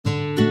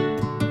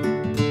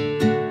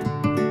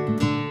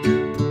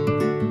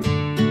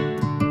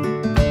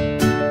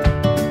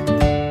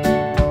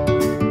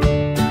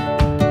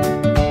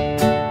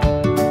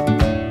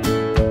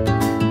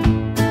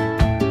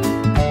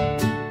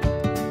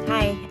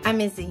I'm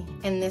Izzy,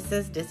 and this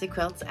is Dizzy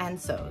Quilts and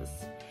Sews.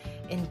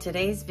 In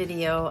today's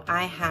video,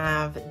 I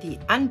have the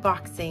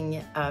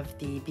unboxing of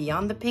the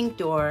Beyond the Pink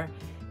Door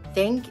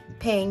Think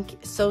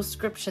Pink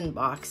Sewscription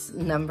Box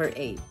number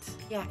 8.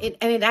 Yeah,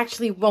 it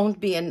actually won't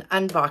be an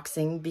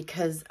unboxing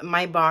because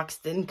my box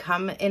didn't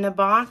come in a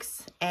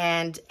box,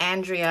 and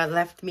Andrea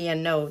left me a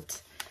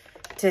note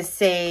to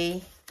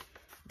say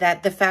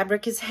that the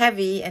fabric is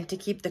heavy and to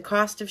keep the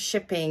cost of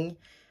shipping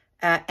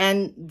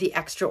and the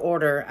extra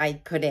order I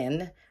put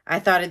in, I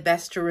thought it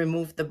best to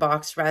remove the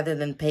box rather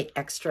than pay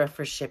extra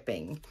for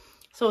shipping.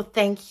 So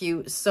thank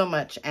you so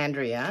much,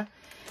 Andrea.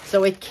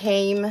 So it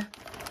came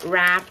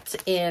wrapped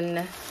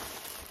in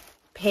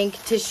pink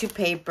tissue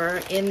paper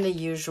in the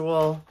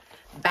usual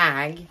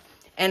bag.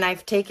 And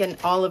I've taken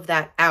all of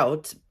that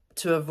out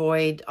to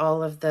avoid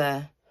all of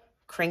the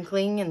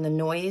crinkling and the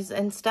noise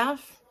and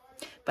stuff.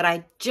 But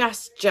I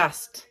just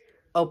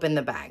opened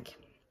the bag.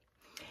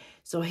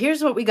 So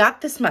here's what we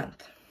got this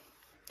month.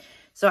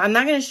 So I'm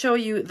not going to show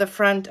you the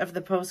front of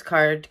the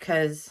postcard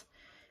because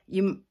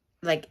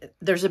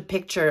there's a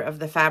picture of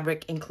the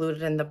fabric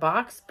included in the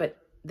box, but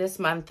this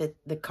month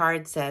the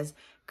card says,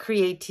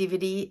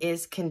 "Creativity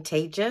is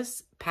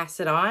contagious. Pass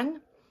it on."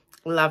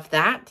 Love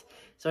that.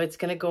 So it's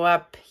going to go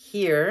up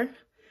here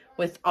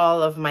with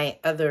all of my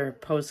other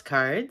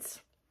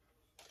postcards.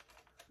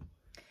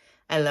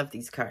 I love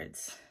these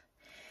cards.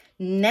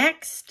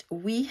 Next,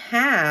 we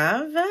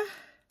have,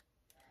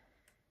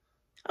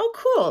 oh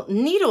cool,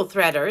 needle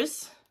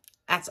threaders.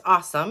 That's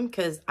awesome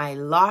because I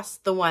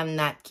lost the one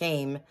that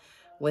came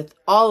with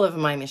all of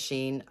my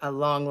machine a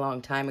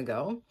long time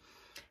ago.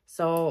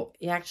 So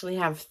you actually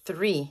have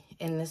 3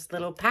 in this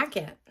little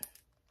packet.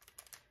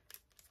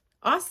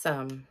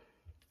 Awesome.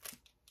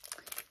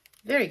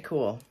 Very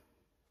cool.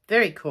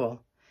 Very cool.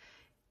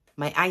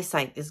 My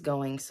eyesight is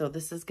going, so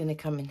this is going to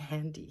come in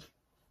handy.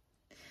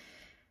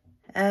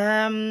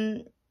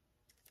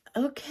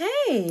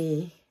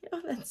 Okay.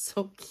 Oh, that's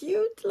so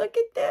cute. Look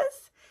at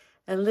this.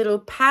 A little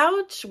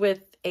pouch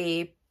with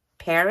a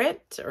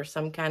parrot or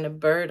some kind of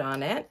bird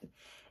on it.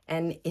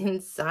 And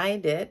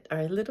inside it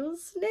are little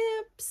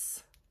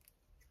snips.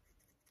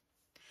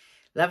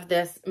 Love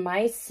this.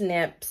 My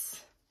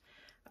snips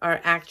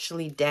are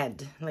actually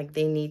dead. Like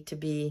they need to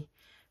be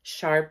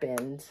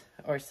sharpened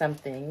or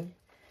something.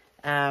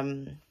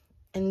 And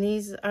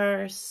these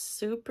are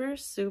super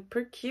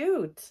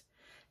cute.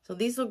 So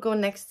these will go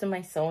next to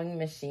my sewing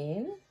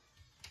machine.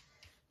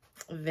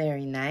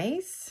 Very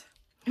nice.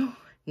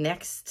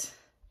 Next,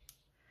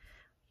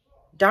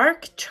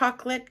 dark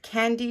chocolate,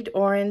 candied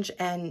orange,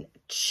 and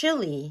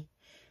chili,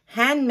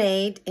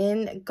 handmade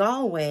in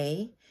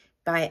Galway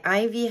by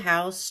Ivy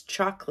House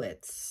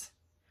Chocolates.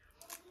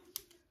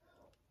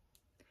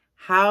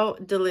 How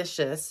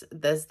delicious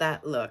does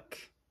that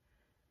look?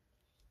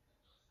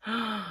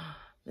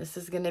 This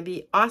is going to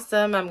be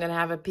awesome. I'm going to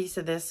have a piece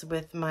of this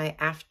with my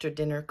after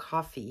dinner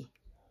coffee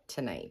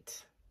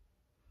tonight.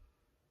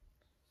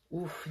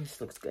 Ooh, this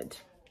looks good.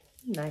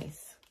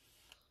 Nice.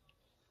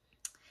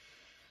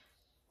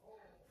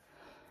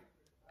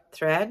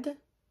 Thread,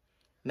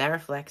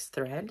 Mariflex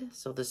thread,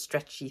 so the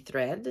stretchy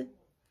thread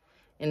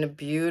in a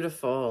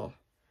beautiful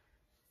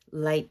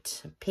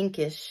light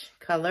pinkish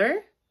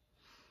color.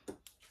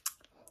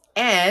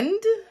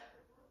 And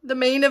the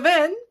main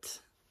event,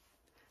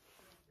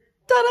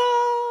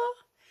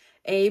 ta-da!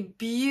 A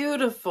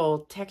beautiful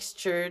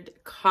textured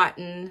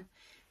cotton.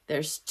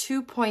 There's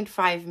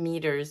 2.5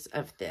 meters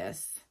of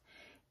this.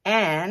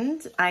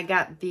 And I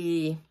got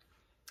the,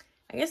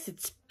 I guess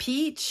it's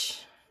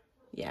peach.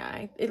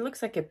 Yeah, it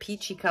looks like a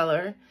peachy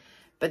color.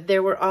 But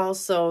there were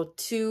also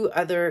 2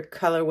 other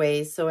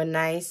colorways. So a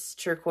nice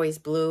turquoise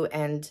blue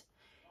and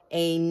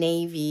a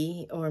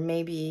navy or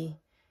maybe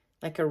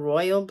like a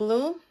royal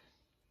blue.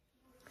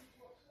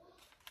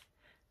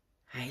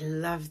 I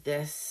love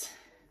this.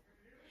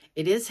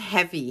 It is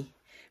heavy.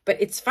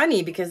 But it's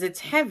funny because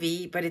it's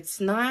heavy, but it's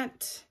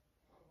not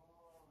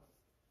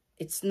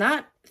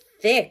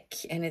thick,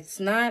 and it's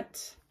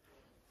not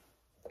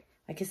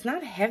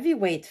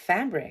heavyweight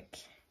fabric.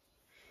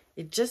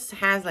 It just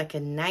has like a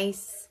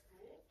nice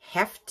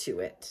heft to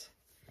it.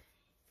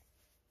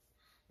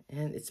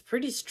 And it's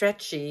pretty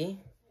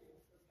stretchy.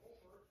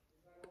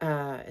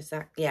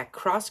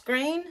 Cross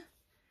grain.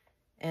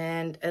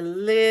 And a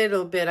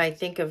little bit, I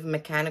think, of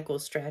mechanical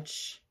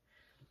stretch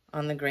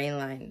on the grain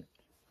line.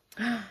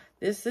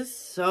 This is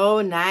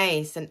so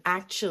nice. And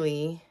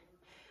actually,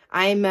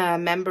 I'm a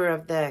member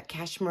of the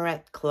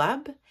Cashmerette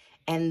Club,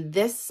 and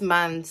this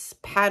month's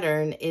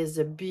pattern is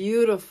a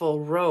beautiful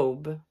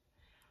robe,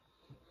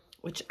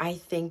 which I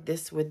think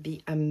this would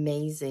be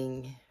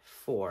amazing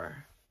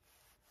for.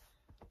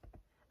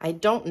 I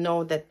don't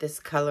know that this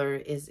color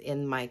is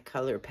in my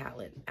color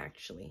palette,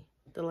 actually.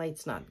 The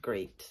light's not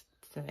great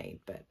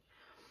tonight, but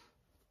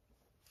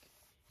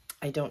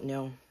I don't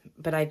know.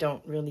 But I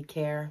don't really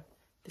care.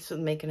 This would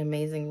make an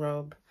amazing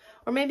robe.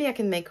 Or maybe I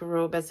can make a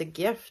robe as a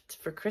gift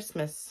for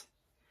Christmas.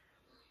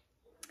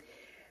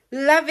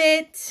 Love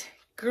it.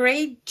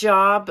 Great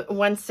job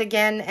once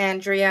again,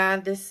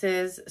 Andrea. This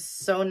is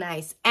so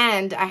nice.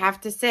 And I have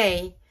to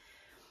say,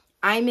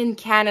 I'm in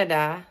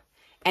Canada,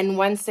 and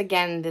once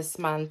again this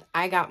month,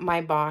 I got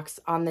my box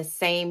on the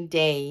same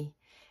day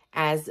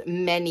as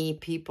many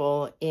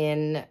people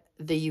in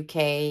the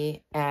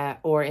UK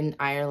or in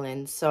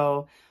Ireland.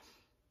 So,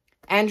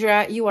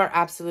 Andrea, you are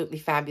absolutely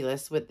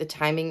fabulous with the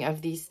timing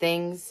of these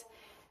things.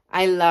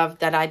 I love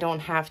that I don't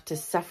have to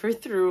suffer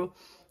through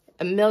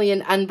a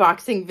million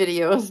unboxing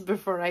videos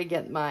before I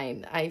get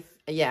mine.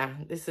 Yeah,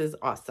 this is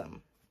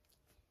awesome.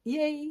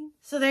 Yay.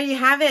 So there you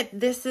have it.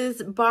 This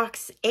is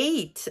box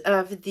 8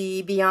 of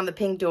the Beyond the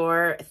Pink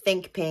Door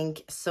Think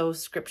Pink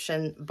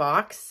subscription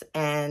box,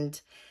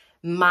 and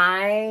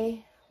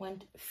my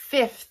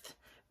 5th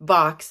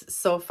box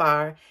so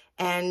far,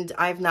 and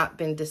I've not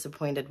been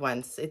disappointed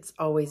once. It's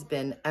always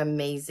been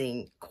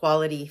amazing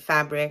quality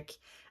fabric.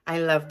 I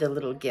love the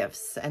little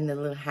gifts and the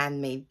little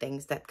handmade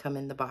things that come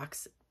in the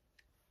box.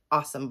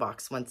 Awesome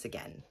box once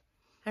again.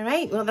 All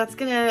right, well, that's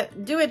gonna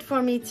do it for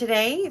me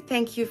today.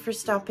 Thank you for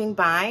stopping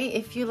by.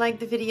 If you liked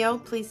the video,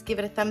 please give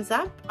it a thumbs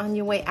up on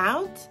your way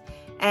out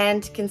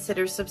and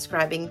consider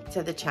subscribing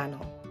to the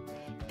channel.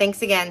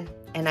 Thanks again,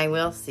 and I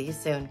will see you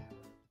soon.